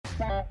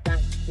All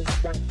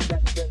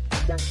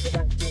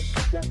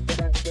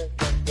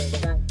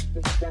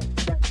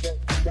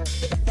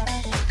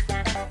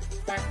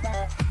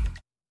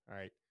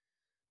right.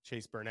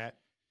 Chase Burnett,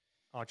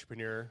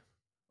 entrepreneur,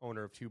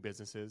 owner of two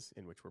businesses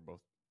in which we're both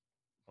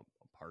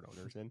part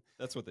owners in.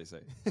 That's what they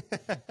say.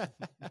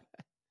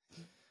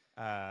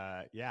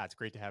 Yeah, it's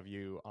great to have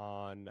you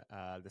on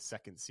the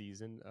second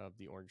season of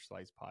the Orange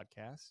Slice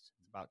podcast.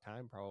 It's about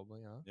time, probably,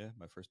 huh? Yeah,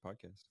 my first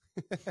podcast.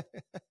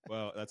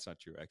 Well, that's not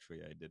true. Actually,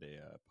 I did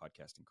a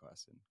podcasting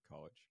class in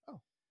college. Oh.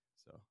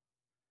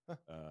 So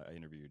I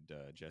interviewed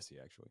Jesse,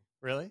 actually.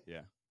 Really?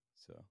 Yeah.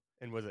 So.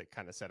 And was it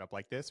kind of set up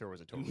like this, or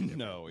was it totally different?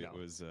 No, it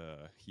was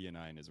he and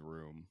I in his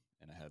room,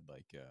 and I had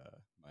like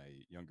my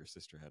younger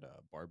sister had a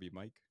Barbie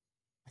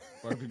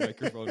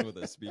microphone with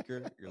a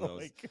speaker.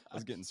 I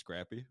was getting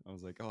scrappy. I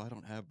was like, oh, I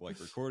don't have like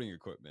recording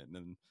equipment. And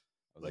then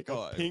I was like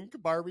a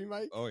pink Barbie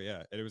mic? Oh,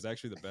 yeah. And it was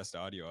actually the best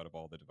audio out of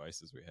all the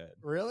devices we had.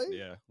 Really?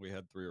 Yeah. We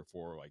had 3 or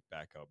 4 like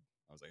backup.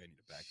 I was like, I need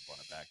a backup on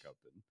a backup.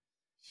 And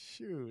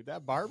shoot,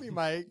 that Barbie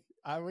mic.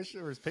 I wish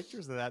there was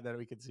pictures of that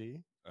we could see.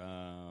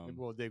 Maybe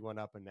we'll dig one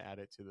up and add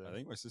it to the. I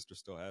think my sister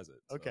still has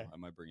it. So okay, I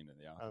might bring it in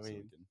the office. So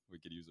we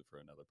could use it for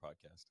another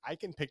podcast. I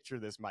can picture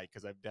this mic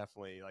because I've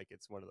definitely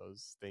it's one of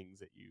those things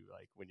that you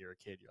like when you're a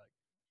kid. You're like,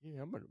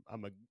 yeah,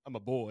 I'm a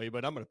boy,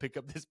 but I'm gonna pick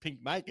up this pink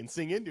mic and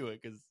sing into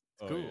it because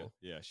it's cool.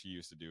 Yeah, she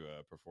used to do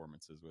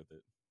performances with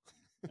it,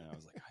 and I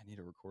was like, I need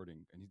a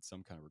recording. I need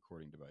some kind of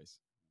recording device.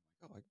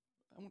 I'm like,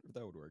 I wonder if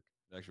that would work.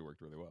 It actually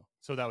worked really well.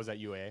 So that was at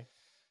UAA.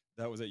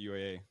 That was at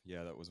UAA.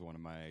 Yeah, that was one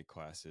of my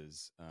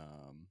classes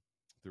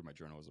through my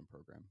journalism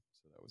program.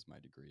 So that was my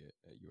degree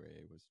at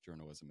UAA was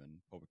journalism and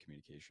public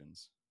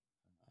communications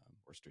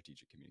or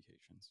strategic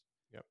communications.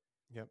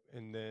 Yep.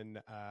 And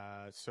then,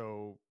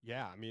 so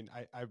yeah, I mean,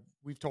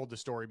 we've told the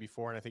story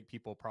before, and I think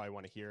people probably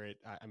want to hear it.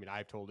 I mean,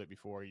 I've told it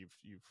before. You've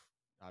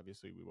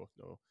obviously, we both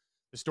know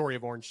the story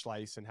of Orange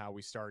Slice and how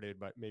we started,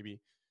 but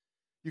maybe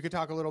you could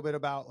talk a little bit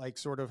about like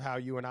sort of how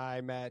you and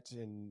I met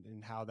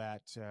and how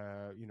that,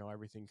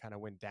 everything kind of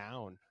went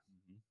down.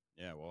 Mm-hmm.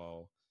 Yeah.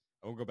 Well,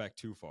 I won't go back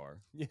too far.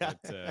 Yeah.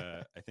 But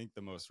I think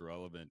the most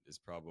relevant is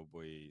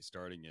probably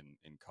starting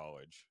in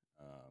college.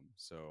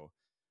 So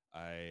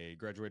I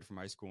graduated from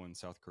high school in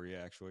South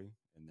Korea, actually,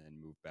 and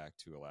then moved back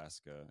to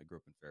Alaska. I grew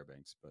up in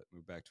Fairbanks, but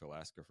moved back to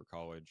Alaska for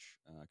college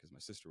because my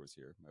sister was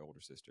here, my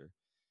older sister.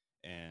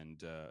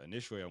 And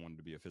initially, I wanted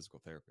to be a physical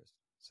therapist.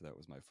 So that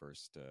was my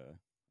first.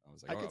 I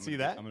was like, I can see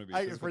that. I'm going to be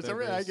a physical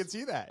therapist. I can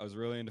see that. I was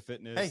really into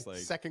fitness. Hey,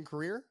 second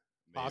career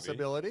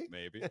possibility.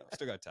 Maybe. I've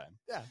still got time.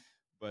 Yeah.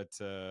 But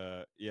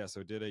so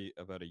did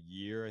about a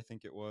year, I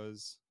think it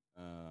was.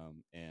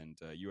 And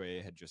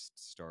UAA had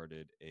just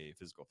started a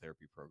physical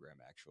therapy program,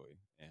 actually.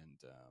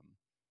 And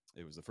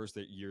it was the first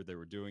year they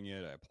were doing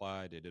it. I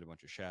applied. I did a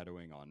bunch of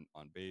shadowing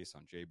on base,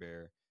 on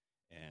JBear.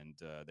 And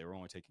they were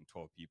only taking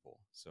 12 people.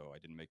 So I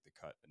didn't make the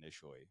cut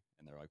initially.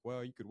 And they're like,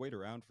 well, you could wait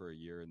around for a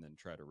year and then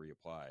try to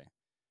reapply.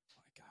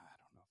 I'm like, God, I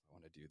don't know if I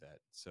want to do that.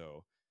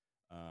 So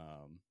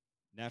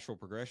natural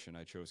progression,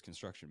 I chose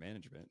construction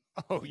management.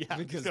 Oh, yeah.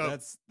 Because so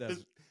that's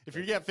if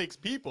you get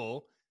fixed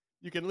people,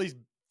 you can at least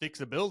fix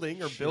a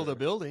building or build a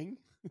building.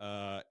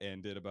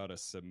 And did about a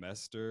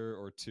semester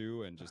or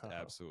two and just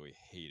absolutely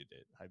hated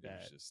it. I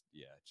bet. It was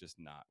just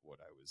not what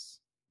I was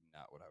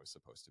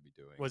supposed to be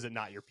doing. Was it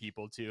not your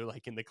people too?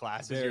 Like in the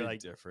classes, Very you're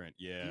like different.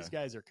 Yeah. These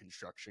guys are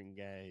construction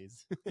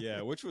guys.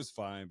 Yeah, which was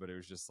fine, but it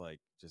was just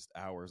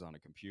hours on a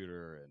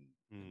computer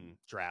and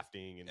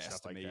drafting and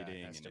stuff like that.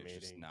 Estimating. And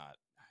it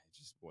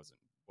just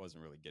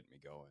wasn't really getting me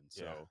going.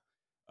 So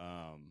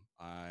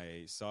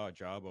I saw a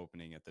job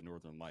opening at the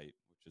Northern Light,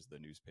 which is the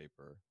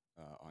newspaper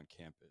on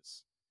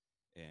campus,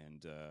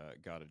 and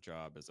got a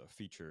job as a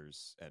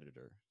features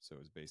editor. So it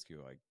was basically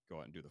like go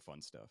out and do the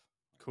fun stuff.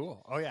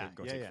 Cool. Oh yeah.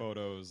 Go take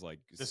photos. Like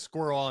the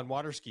squirrel on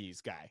water skis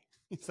guy.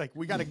 It's like,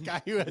 we got a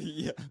guy who has,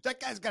 that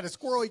guy's got a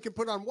squirrel he can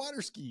put on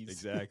water skis.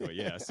 Exactly.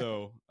 Yeah.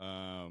 So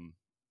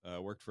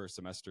worked for a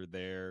semester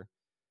there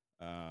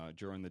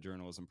during the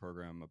journalism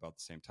program about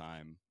the same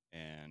time.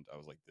 And I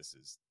was like, this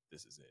is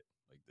it.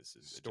 Like, this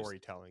is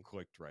storytelling.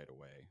 Clicked right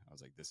away. I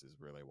was like, this is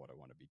really what I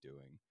want to be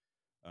doing.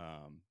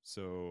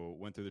 So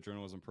went through the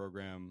journalism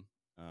program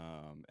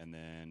and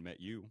then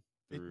met you.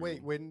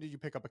 Wait, when did you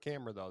pick up a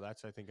camera though?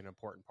 That's, I think, an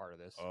important part of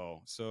this.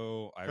 Oh,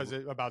 so was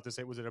it about the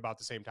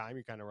same time?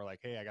 You kind of were like,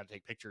 hey, I got to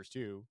take pictures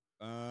too.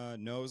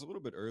 No, it was a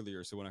little bit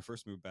earlier. So when I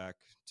first moved back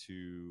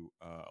to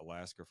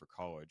Alaska for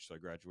college, so I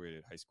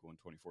graduated high school in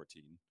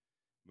 2014,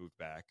 moved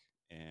back,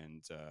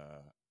 and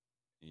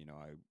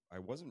I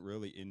wasn't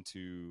really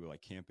into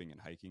like camping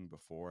and hiking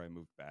before I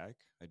moved back.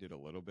 I did a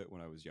little bit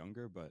when I was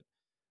younger, but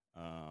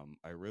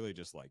I really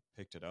just like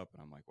picked it up,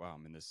 and I'm like, wow,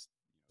 I'm in this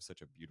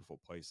such a beautiful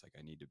place. Like,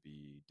 I need to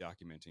be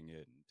documenting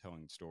it and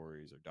telling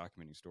stories or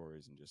documenting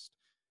stories and just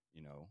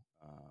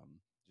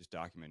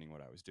documenting what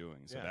I was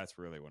doing. So that's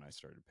really when I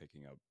started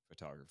picking up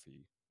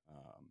photography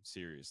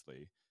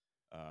seriously.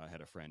 I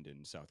had a friend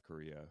in South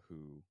Korea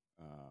who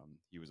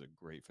he was a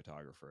great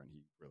photographer, and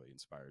he really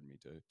inspired me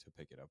to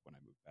pick it up when I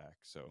moved back.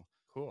 So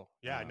Cool.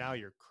 Yeah. Now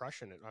you're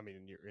crushing it. I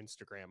mean, your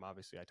Instagram,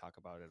 obviously, I talk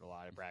about it a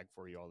lot. I brag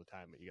for you all the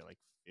time, but you got like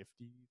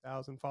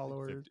 50,000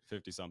 followers. Like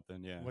 50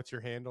 something. Yeah. What's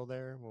your handle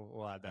there?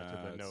 We'll add that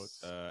to the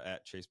notes.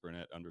 At Chase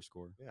Burnett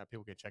 _. Yeah.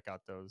 People can check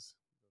out those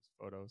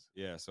photos.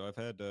 Yeah. So I've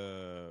had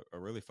a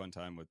really fun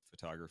time with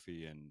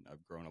photography, and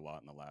I've grown a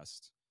lot in the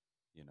last,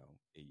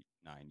 8-9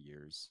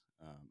 years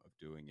of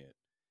doing it.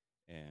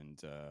 And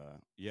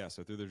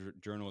so through the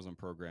journalism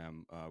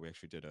program, we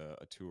actually did a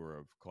tour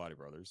of Kaladi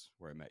Brothers,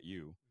 where I met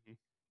you. Mm-hmm.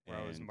 Where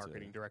I was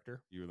marketing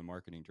director. You were the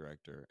marketing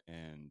director,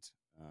 and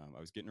I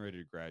was getting ready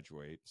to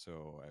graduate.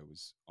 So I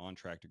was on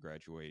track to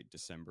graduate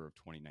December of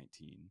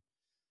 2019.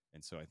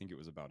 And so I think it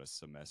was about a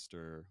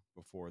semester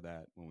before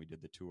that when we did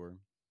the tour.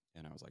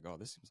 And I was like, oh,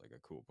 this seems like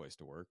a cool place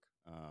to work.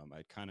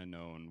 I'd kind of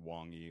known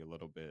Wongy a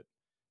little bit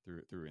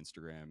through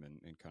Instagram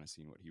and kind of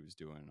seen what he was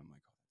doing. And I'm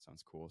like, oh, that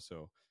sounds cool.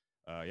 So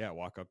I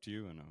walk up to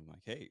you and I'm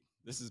like, hey,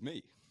 this is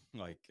me.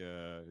 Like,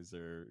 is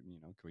there,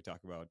 can we talk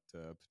about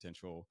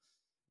potential,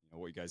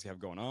 what you guys have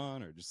going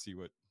on, or just see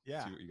what you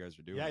guys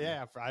are doing?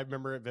 Yeah. I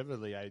remember it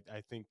vividly. I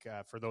think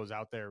for those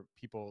out there,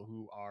 people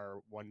who are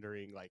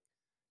wondering like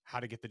how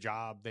to get the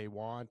job they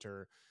want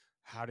or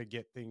how to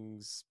get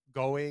things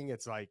going,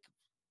 it's like,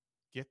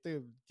 get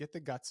the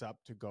guts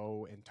up to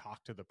go and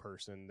talk to the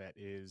person that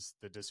is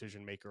the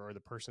decision maker or the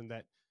person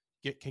that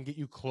can get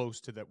you close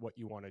to that what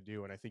you want to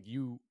do. And I think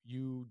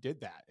you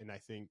did that. And I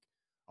think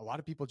a lot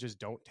of people just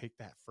don't take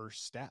that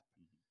first step.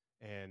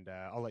 And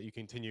I'll let you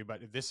continue,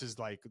 but this is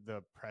like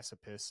the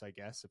precipice, I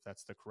guess, if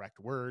that's the correct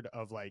word,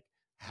 of like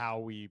how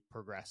we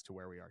progress to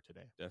where we are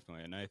today.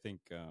 Definitely. And I think,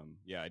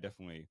 I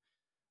definitely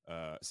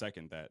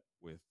second that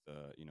with,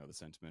 the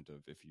sentiment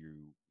of, if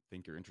you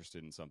think you're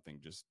interested in something,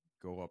 just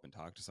go up and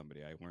talk to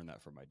somebody. I learned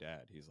that from my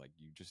dad. He's like,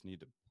 you just need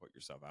to put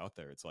yourself out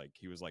there. It's like,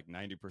 he was like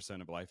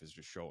 90% of life is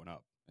just showing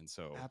up. And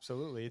so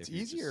absolutely, it's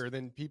easier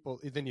than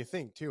you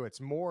think too.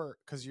 It's more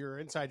because you're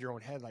inside your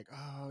own head, like,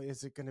 oh,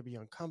 is it going to be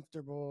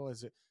uncomfortable?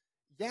 Is it?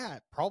 Yeah,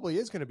 it probably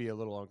is going to be a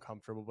little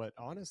uncomfortable, but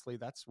honestly,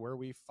 that's where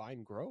we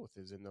find growth,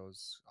 is in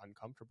those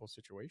uncomfortable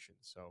situations.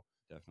 So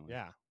definitely.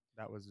 Yeah,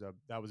 that was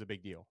a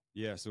big deal.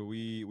 Yeah. So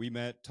we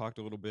met, talked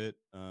a little bit.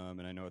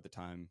 And I know at the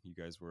time you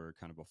guys were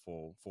kind of a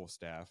full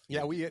staff.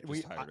 Yeah. We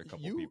hired a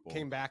couple you people.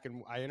 Came back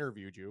and I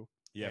interviewed you.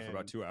 Yeah. For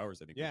about 2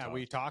 hours, I think. Yeah.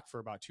 We talked for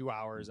about 2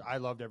 hours. Mm-hmm. I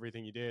loved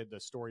everything you did,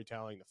 the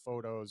storytelling, the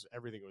photos,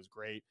 everything was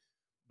great.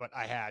 But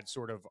I had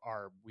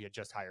we had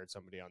just hired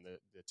somebody on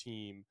the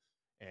team.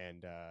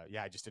 And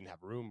I just didn't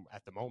have room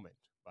at the moment,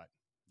 but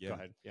go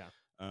ahead.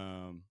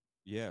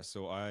 Yeah.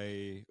 So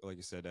like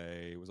I said,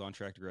 I was on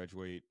track to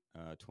graduate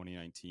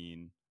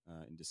 2019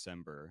 in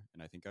December.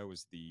 And I think I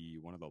was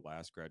one of the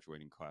last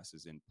graduating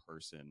classes in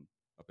person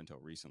up until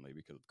recently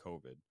because of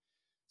COVID.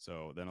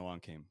 So then along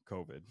came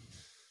COVID.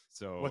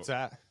 So what's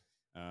that?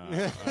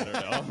 I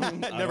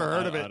don't know. Never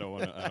heard of it. I don't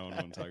want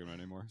to talk about it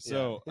anymore.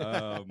 So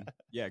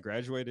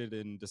graduated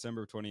in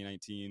December of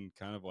 2019,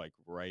 kind of like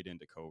right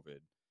into COVID.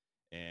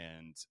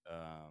 And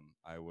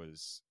I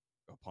was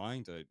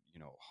applying to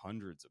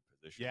hundreds of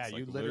positions. Yeah, like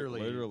you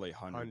literally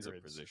hundreds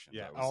of positions.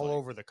 Yeah, all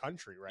over the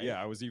country, right?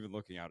 Yeah, I was even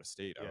looking out of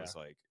state. I was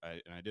like, I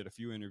did a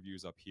few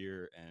interviews up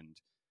here, and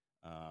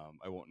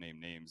I won't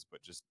name names,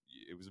 but just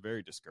it was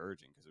very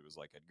discouraging because it was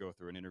like I'd go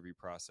through an interview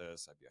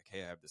process. I'd be like,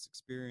 hey, I have this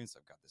experience.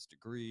 I've got this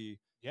degree.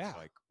 Yeah,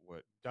 like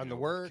what done the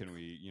work? Can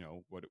we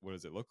what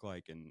does it look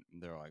like? And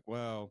they're like,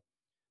 well.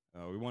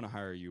 We want to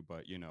hire you,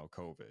 but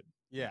COVID.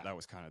 Yeah, that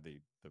was kind of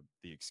the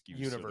excuse,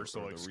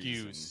 universal or the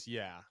excuse. Reason,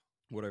 yeah,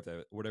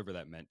 whatever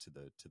that meant to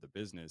the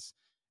business,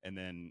 and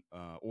then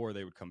or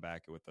they would come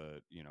back with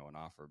an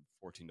offer of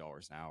 $14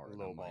 an hour.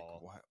 And I'm like,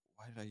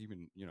 why did I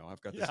even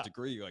I've got this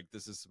degree, like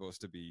this is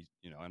supposed to be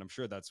and I'm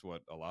sure that's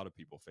what a lot of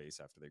people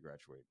face after they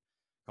graduate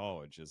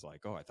college is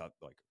like, oh, I thought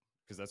like.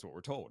 Because that's what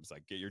we're told. It's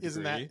like, get your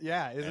degree.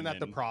 Isn't that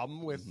the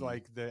problem with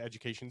like the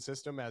education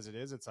system as it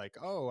is? It's like,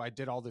 oh, I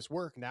did all this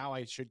work. Now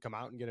I should come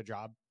out and get a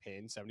job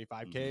paying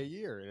 $75K a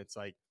year. And it's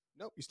like,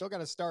 nope, you still got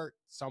to start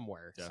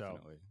somewhere.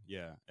 Definitely. So.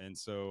 Yeah. And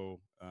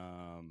so,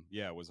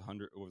 it was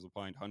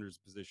applying to hundreds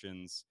of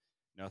positions.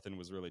 Nothing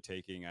was really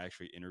taking. I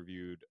actually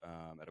interviewed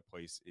at a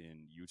place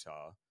in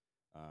Utah.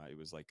 It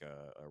was like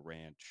a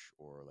ranch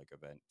or like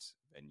event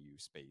venue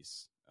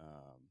space.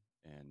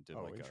 And did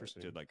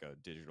like a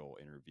digital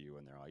interview,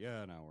 and they're like,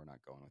 yeah, no, we're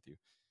not going with you.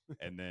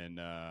 And then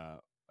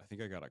I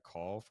think I got a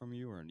call from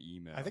you or an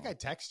email. I think I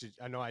texted.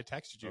 I know I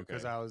texted you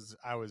because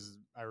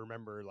I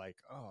remember like,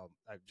 oh,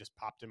 I just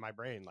popped in my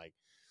brain like,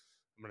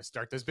 I'm going to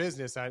start this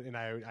business, I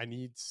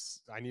need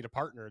a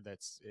partner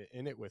that's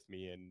in it with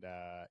me. And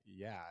I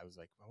was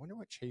like, I wonder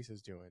what Chase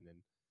is doing. And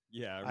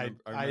yeah,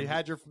 I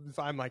had your.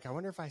 I'm like, I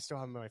wonder if I still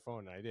have my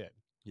phone. And I did.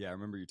 Yeah, I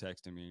remember you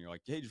texting me and you're like,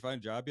 hey, did you find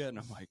a job yet? And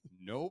I'm like,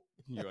 nope.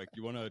 And you're like,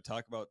 you want to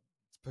talk about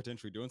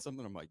potentially doing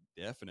something? I'm like,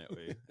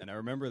 definitely. And I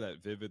remember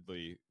that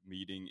vividly,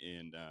 meeting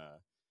in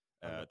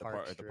at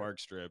the park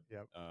strip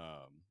yep.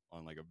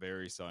 On like a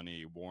very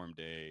sunny, warm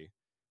day.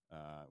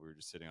 we were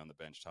just sitting on the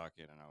bench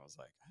talking, and I was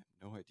like, I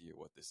have no idea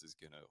what this is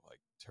gonna like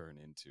turn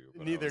into.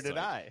 But Neither did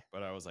like, I.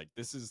 But I was like,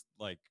 this is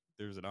like,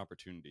 there's an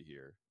opportunity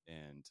here,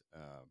 and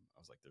I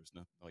was like, there's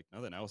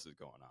nothing else is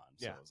going on.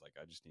 So Yeah. I was like,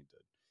 I just need to,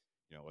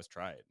 let's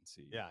try it and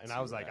see. Yeah. And see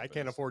I was what like, I happens.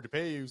 can't afford to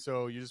pay you,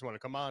 so you just want to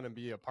come on and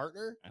be a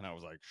partner? And I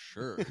was like,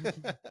 sure. I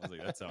was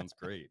like, that sounds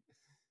great.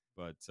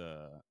 But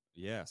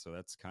yeah, so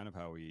that's kind of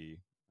how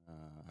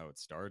how it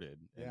started,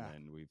 and Yeah.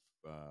 then we've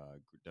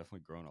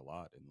definitely grown a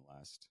lot in the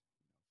last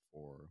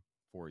 4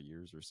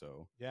 years or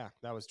so. Yeah,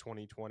 that was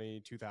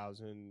 2020,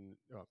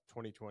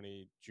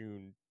 2020,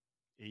 June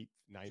 8th,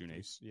 9th. June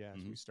 8th. Yeah,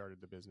 as we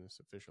started the business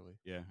officially.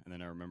 Yeah, and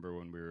then I remember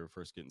when we were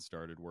first getting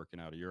started, working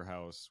out of your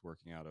house,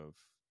 working out of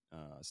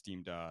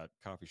Steam Dot,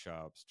 coffee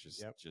shops,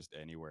 just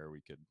anywhere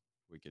we could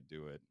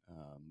do it.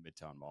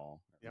 Midtown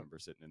Mall. I remember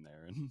sitting in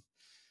there and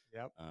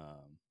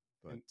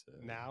but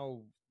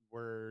now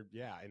we're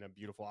in a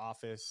beautiful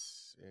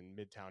office in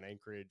Midtown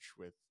Anchorage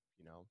with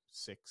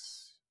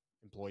 6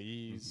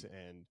 employees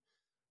and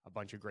a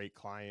bunch of great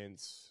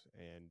clients,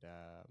 and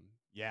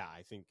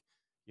I think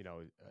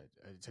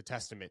it's a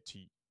testament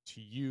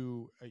to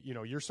you.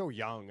 You're so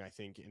young, I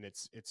think, and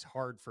it's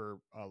hard for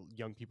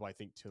young people, I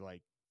think, to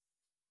like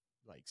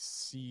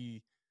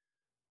see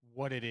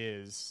what it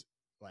is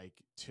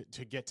like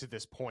to get to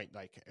this point,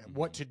 like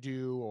what to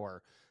do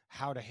or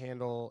how to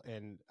handle.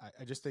 And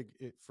I just think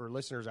for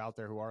listeners out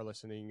there who are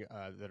listening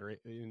that are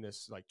in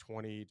this like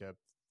 20 to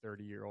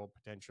 30-year-old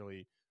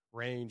potentially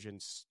range and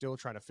still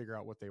trying to figure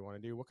out what they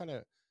want to do, what kind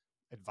of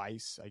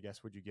advice, I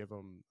guess, would you give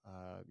them,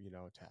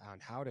 on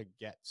how to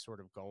get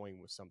sort of going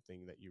with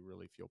something that you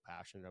really feel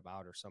passionate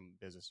about or some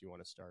business you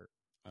want to start?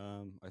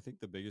 I think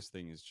the biggest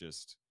thing is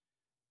just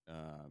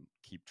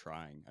keep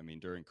trying. I mean,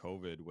 during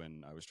COVID,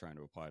 when I was trying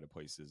to apply to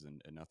places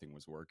and nothing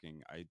was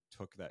working, I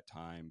took that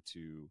time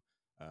to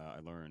I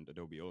learned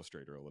Adobe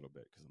Illustrator a little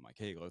bit because I'm like,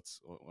 hey,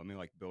 let me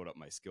like build up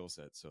my skill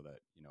set so that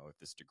if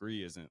this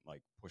degree isn't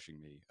like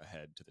pushing me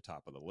ahead to the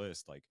top of the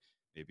list, like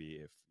maybe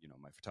if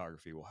my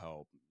photography will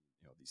help,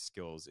 these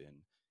skills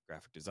in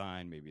graphic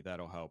design, maybe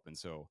that'll help. And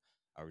so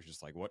I was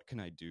just like, what can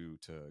I do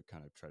to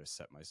kind of try to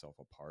set myself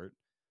apart?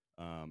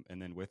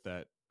 And then with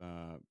that,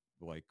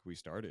 like we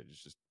started,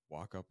 it's just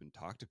walk up and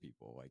talk to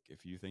people. Like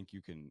if you think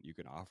you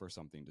can offer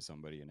something to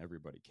somebody, and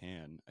everybody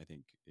can, I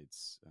think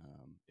it's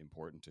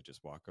important to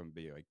just walk up and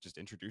be like, just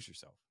introduce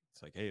yourself.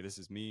 It's like, hey, this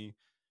is me.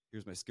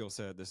 Here's my skill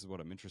set. This is what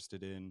I'm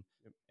interested in.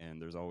 Yep.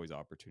 And there's always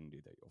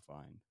opportunity that you'll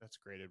find. That's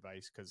great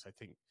advice, because I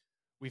think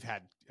we've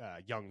had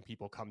young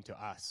people come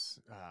to us.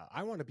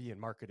 I want to be in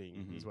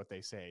marketing, is what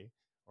they say,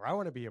 or I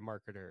want to be a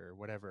marketer or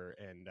whatever.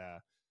 And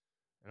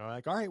I'm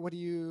like, all right, what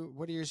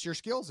is your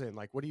skills in?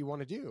 Like, what do you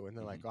want to do? And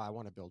they're like, oh, I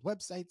want to build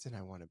websites and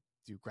I want to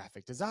do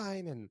graphic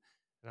design. And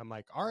I'm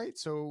like, all right,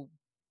 so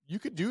you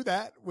could do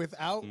that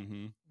without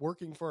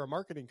working for a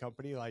marketing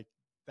company. Like,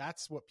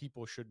 that's what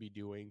people should be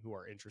doing who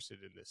are interested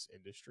in this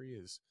industry,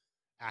 is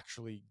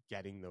actually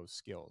getting those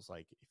skills.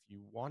 Like, if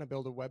you want to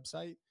build a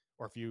website,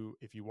 or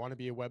if you want to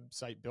be a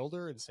website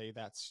builder and say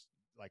that's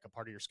like a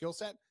part of your skill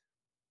set,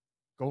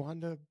 go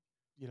on to,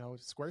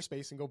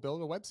 Squarespace and go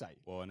build a website.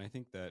 Well, and I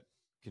think that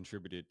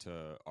contributed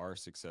to our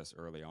success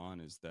early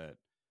on is that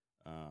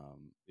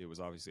it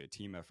was obviously a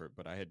team effort,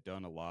 but I had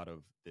done a lot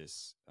of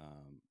this,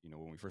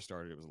 when we first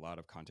started, it was a lot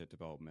of content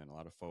development, a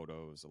lot of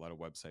photos, a lot of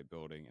website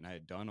building. And I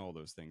had done all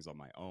those things on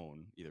my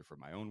own, either for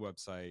my own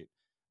website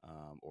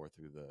or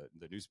through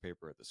the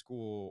newspaper at the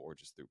school, or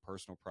just through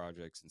personal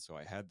projects. And so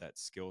I had that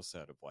skill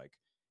set of like,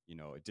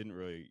 it didn't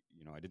really,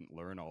 I didn't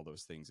learn all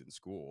those things in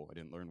school. I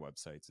didn't learn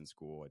websites in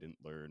school. I didn't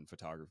learn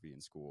photography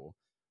in school.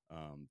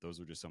 Those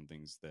were just some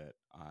things that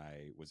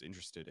I was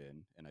interested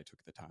in, and I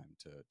took the time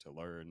to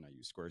learn. I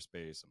used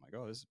Squarespace. I'm like,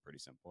 oh, this is pretty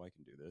simple. I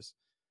can do this,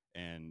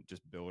 and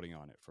just building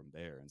on it from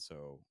there. And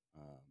so,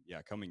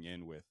 coming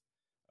in with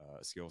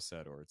a skill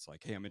set, or it's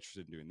like, hey, I'm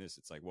interested in doing this.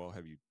 It's like, well,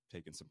 have you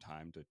taken some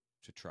time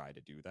to try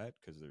to do that?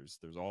 Because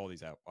there's all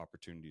these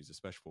opportunities,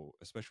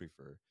 especially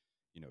for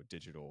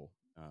digital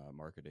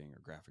marketing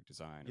or graphic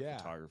design or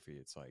photography.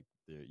 It's like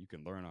you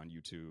can learn on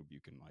YouTube. You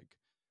can like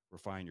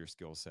refine your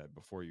skill set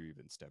before you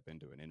even step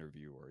into an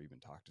interview or even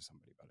talk to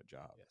somebody about a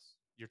job. Yes.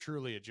 You're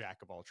truly a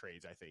jack of all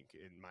trades, I think,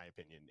 in my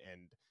opinion.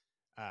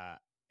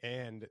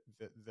 And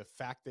the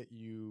fact that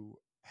you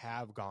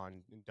have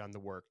gone and done the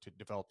work to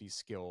develop these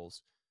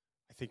skills,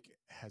 I think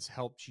has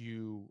helped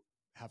you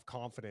have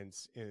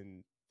confidence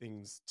in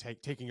things,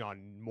 taking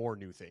on more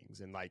new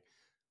things and like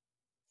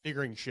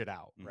figuring shit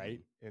out.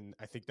 Right. And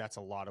I think that's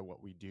a lot of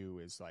what we do,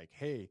 is like,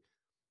 hey,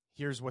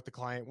 here's what the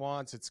client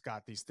wants. It's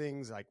got these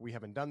things, like we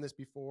haven't done this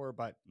before,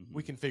 but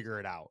we can figure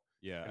it out.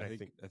 Yeah. And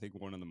I think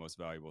one of the most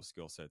valuable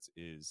skill sets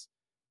is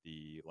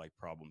the like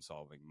problem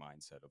solving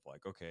mindset of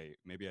like, okay,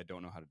 maybe I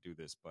don't know how to do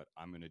this, but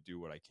I'm going to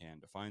do what I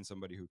can to find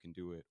somebody who can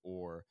do it,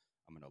 or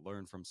I'm going to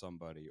learn from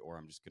somebody, or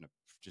I'm just going to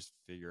just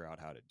figure out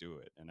how to do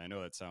it. And I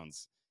know that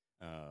sounds,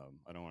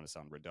 I don't want to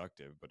sound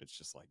reductive, but it's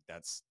just like,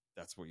 that's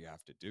what you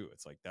have to do.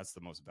 It's like, that's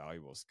the most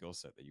valuable skill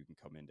set that you can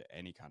come into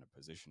any kind of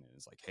position in.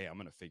 It's like, hey, I'm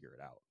going to figure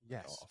it out.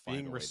 Yes. I'll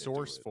being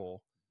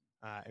resourceful.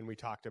 and we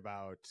talked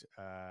about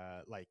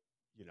like,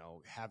 you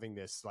know, having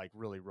this like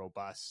really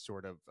robust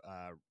sort of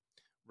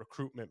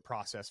recruitment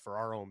process for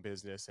our own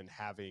business, and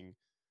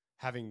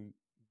having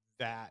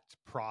that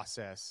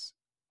process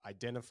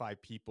identify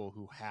people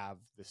who have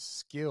the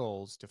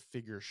skills to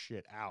figure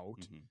shit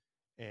out,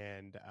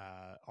 and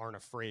aren't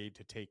afraid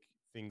to take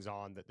things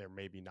on that they're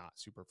maybe not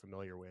super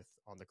familiar with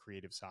on the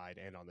creative side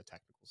and on the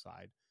technical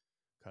side.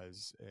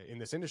 Because in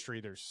this industry,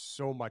 there's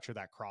so much of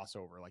that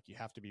crossover. Like, you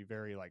have to be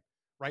very like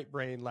right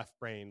brain, left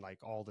brain, like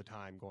all the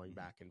time, going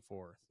back and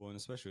forth. Well, and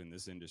especially in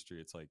this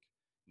industry, it's like,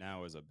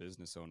 now as a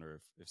business owner,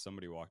 if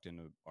somebody walked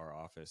into our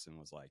office and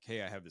was like,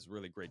 hey, I have this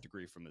really great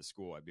degree from this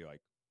school, I'd be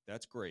like,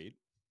 that's great,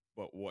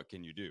 but what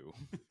can you do?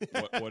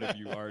 what have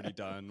you already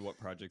done? What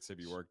projects have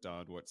you worked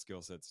on? What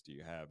skill sets do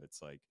you have?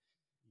 It's like,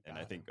 and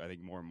I think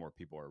more and more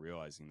people are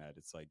realizing that.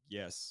 It's like,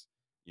 yes,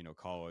 you know,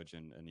 college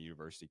and a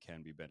university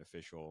can be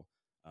beneficial,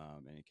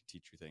 and it can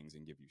teach you things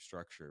and give you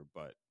structure,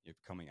 but if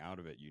coming out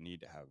of it, you need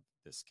to have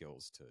the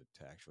skills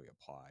to actually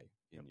apply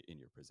in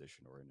your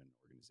position or in an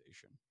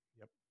organization.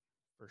 Yep.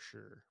 For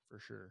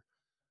sure.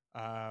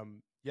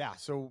 Yeah.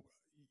 So,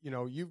 you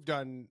know, you've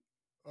done,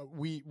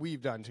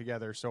 we've done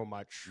together so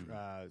much,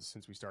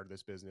 since we started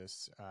this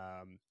business.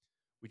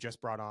 We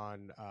just brought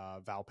on,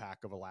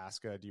 Valpak of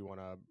Alaska. Do you want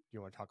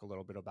to talk a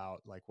little bit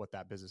about like what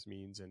that business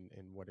means and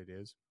what it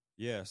is?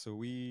 Yeah. So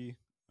we,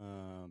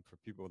 for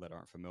people that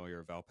aren't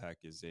familiar, Valpak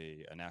is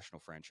a national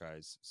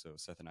franchise. So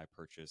Seth and I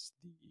purchased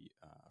the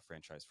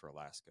franchise for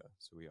Alaska.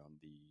 So we own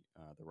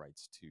the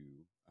rights to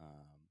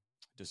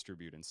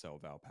distribute and sell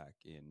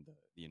Valpak in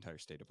the entire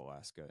state of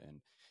Alaska. And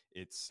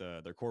it's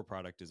their core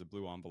product is a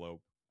blue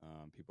envelope.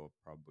 People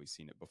have probably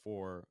seen it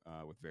before,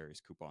 with various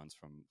coupons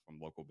from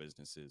local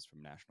businesses,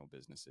 from national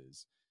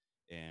businesses.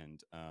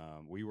 And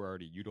we were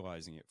already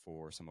utilizing it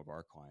for some of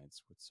our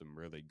clients with some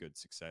really good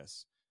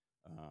success.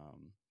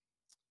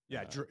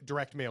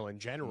 Direct mail in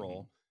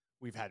general,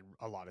 we've had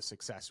a lot of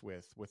success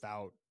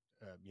without,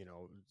 you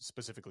know,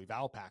 specifically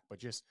Valpak, but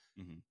just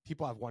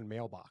people have one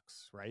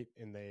mailbox, right?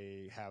 And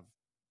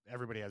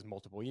everybody has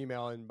multiple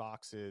email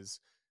inboxes,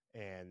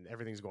 and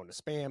everything's going to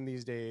spam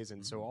these days.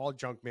 And so all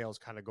junk mail is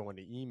kind of going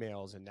to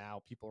emails. And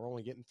now people are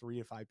only getting 3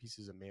 to 5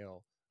 pieces of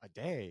mail a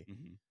day.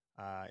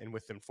 And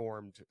with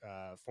informed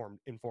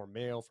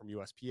mail from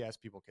USPS,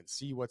 people can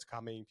see what's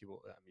coming.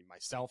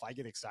 Myself, I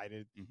get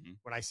excited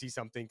when I see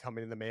something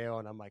coming in the mail,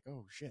 and I'm like,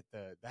 oh shit,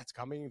 that's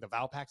coming. The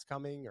Valpak's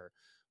coming, or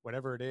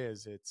whatever it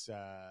is. It's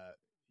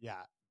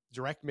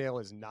direct mail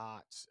is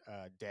not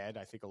dead.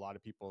 I think a lot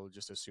of people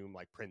just assume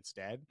like print's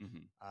dead.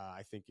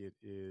 I think it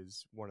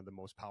is one of the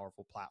most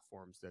powerful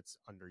platforms that's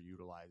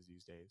underutilized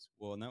these days.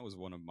 Well, and that was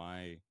one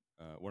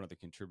of the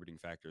contributing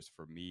factors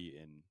for me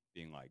in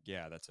being like,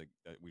 yeah, that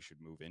we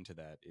should move into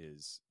that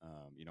is,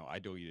 you know, I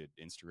deleted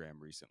Instagram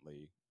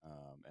recently,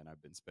 and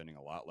I've been spending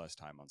a lot less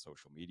time on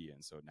social media.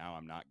 And so now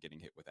I'm not getting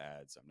hit with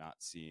ads. I'm not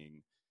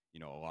seeing, you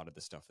know, a lot of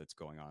the stuff that's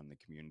going on in the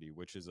community,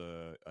 which is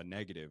a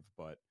negative,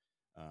 but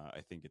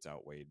I think it's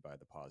outweighed by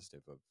the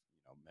positive of,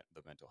 you know,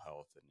 the mental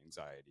health and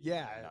anxiety.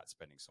 Yeah. And not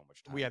spending so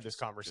much time. We had this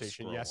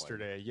conversation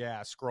yesterday.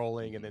 Yeah.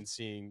 Scrolling and then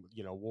seeing,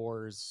 you know,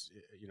 wars,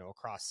 you know,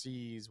 across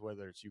seas,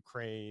 whether it's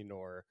Ukraine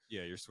or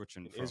you're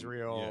switching from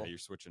Israel. Yeah. You're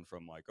switching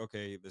from like,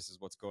 okay, this is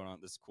what's going on.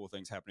 This cool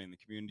thing's happening in the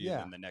community.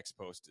 And then the next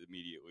post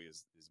immediately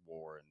is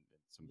war and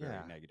some very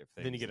negative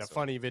things. Then you get a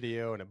funny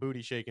video and a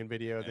booty shaking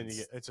video. Then you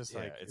get, it's just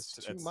like, it's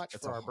too much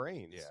for our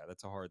brains. Yeah.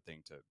 That's a hard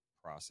thing to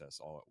process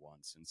all at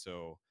once. And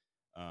so,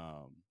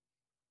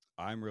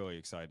 I'm really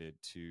excited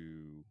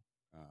to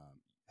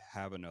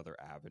have another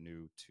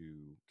avenue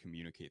to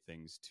communicate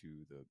things to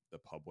the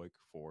public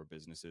for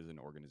businesses and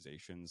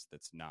organizations.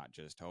 That's not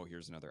just, oh,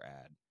 here's another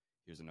ad,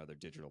 here's another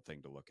digital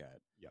thing to look at.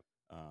 Yep.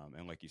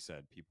 And like you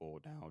said,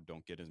 people now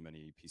don't get as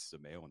many pieces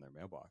of mail in their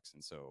mailbox,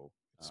 and so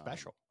it's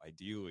special.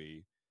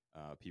 Ideally,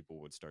 people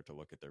would start to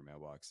look at their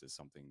mailbox as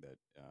something that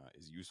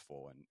is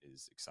useful and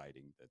is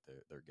exciting, that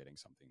they're getting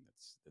something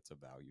that's of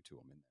value to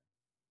them in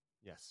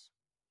there. Yes.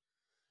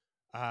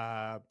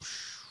 I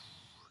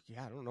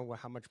don't know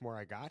how much more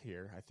I got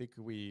here. I think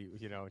we,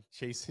 you know,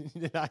 Jason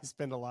and I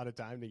spend a lot of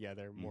time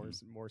together,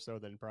 more so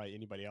than probably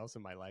anybody else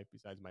in my life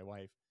besides my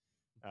wife.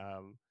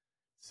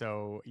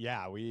 So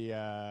yeah, we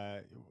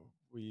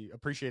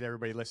appreciate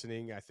everybody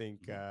listening. I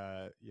think,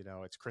 you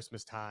know, it's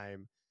Christmas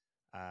time,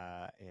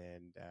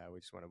 and we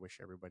just want to wish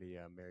everybody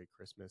a Merry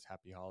Christmas,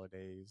 Happy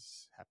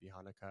Holidays, Happy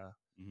Hanukkah.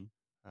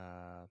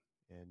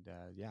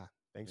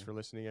 Thanks for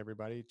listening,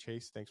 everybody.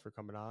 Chase, thanks for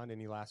coming on.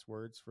 Any last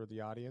words for the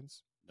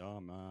audience? No,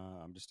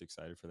 I'm just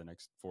excited for the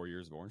next 4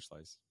 years of Orange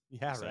Slice.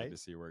 Yeah, excited right. To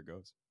see where it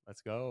goes. Let's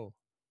go.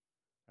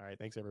 All right.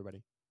 Thanks,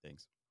 everybody.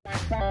 Thanks.